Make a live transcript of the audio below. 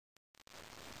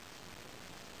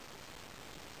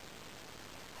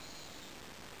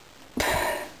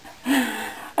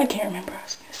I can't remember what I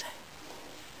was going to say.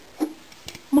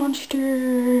 Monster.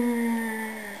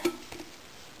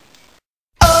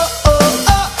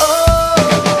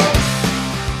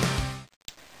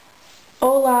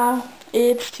 Hola,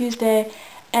 it's Tuesday,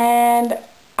 and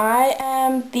I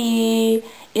am the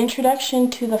introduction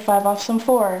to the 5 Awesome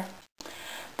 4.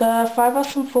 The 5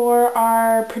 Awesome 4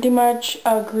 are pretty much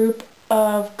a group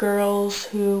of girls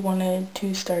who wanted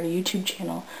to start a YouTube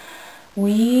channel.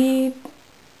 We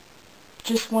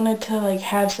just wanted to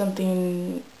have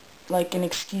something like an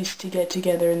excuse to get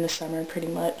together in the summer pretty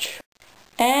much.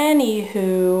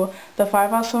 Anywho, the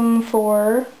 5 Awesome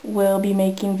 4 will be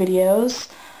making videos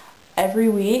every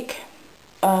week,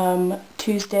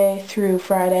 Tuesday through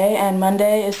Friday, and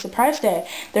Monday is surprise day.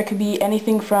 There could be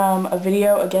anything from a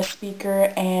video, a guest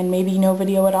speaker, and maybe no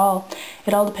video at all.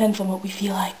 It all depends on what we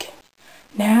feel like.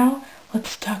 Now,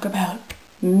 let's talk about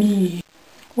me.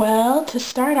 Well, to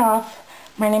start off,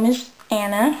 my name is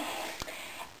Anna,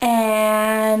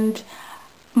 and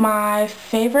my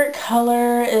favorite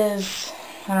color is,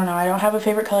 I don't know, I don't have a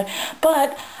favorite color,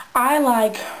 but I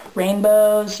like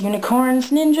rainbows,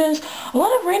 unicorns, ninjas, a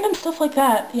lot of random stuff like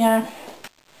that, yeah.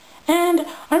 And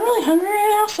I'm really hungry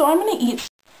right now, so I'm gonna eat.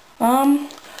 I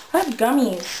have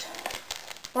gummies.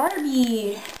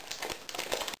 Barbie.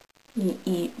 You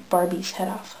eat Barbie's head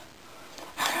off.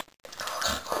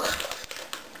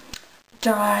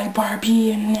 Die,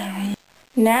 Barbie.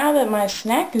 Now that my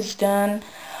snack is done,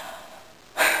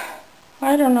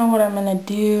 I don't know what I'm gonna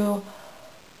do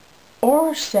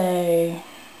or say.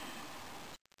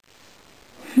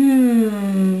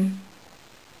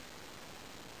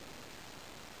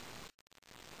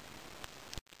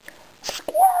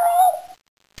 Squirrel!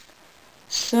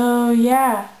 So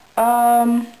yeah,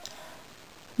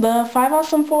 the 5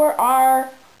 Awesome 4 are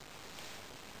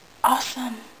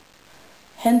awesome,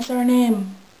 hence our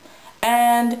name.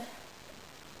 And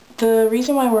the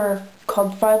reason why we're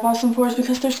called 5 Awesome 4 is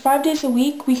because there's 5 days a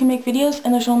week we can make videos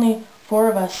and there's only 4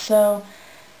 of us, so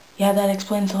yeah, that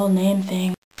explains the whole name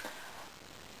thing.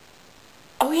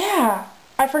 Oh yeah,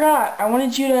 I forgot. I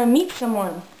wanted you to meet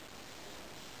someone.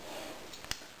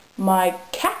 My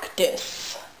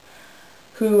cactus,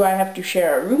 who I have to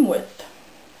share a room with.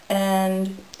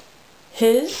 And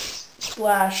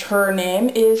his/her name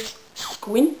is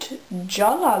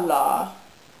Squint-Jalala.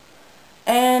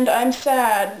 And I'm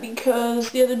sad because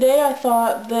the other day I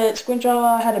thought that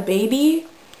Squint-Jalala had a baby,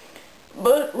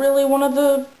 but really one of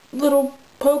the little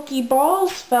pokey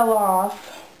balls fell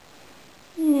off.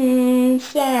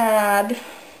 Sad.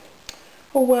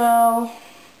 Oh well.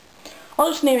 I'll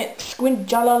just name it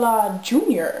Squint-Jalala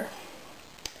Jr.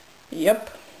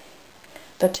 Yep.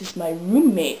 That is my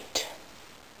roommate.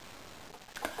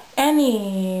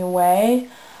 Anyway,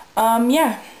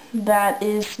 yeah, that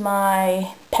is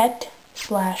my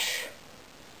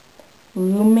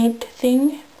pet/roommate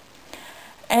thing.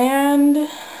 And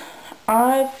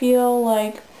I feel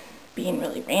like being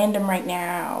really random right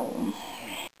now.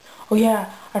 Oh yeah,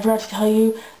 I forgot to tell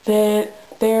you that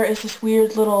there is this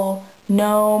weird little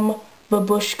gnome,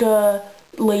 babushka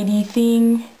lady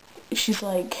thing. She's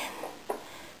like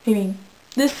maybe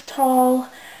this tall,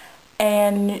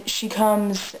 and she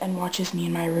comes and watches me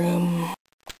in my room.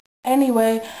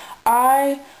 Anyway,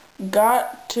 I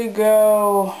got to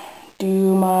go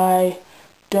do my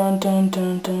dun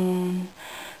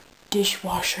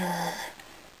dishwasher.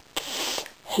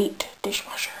 Hate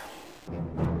dishwasher.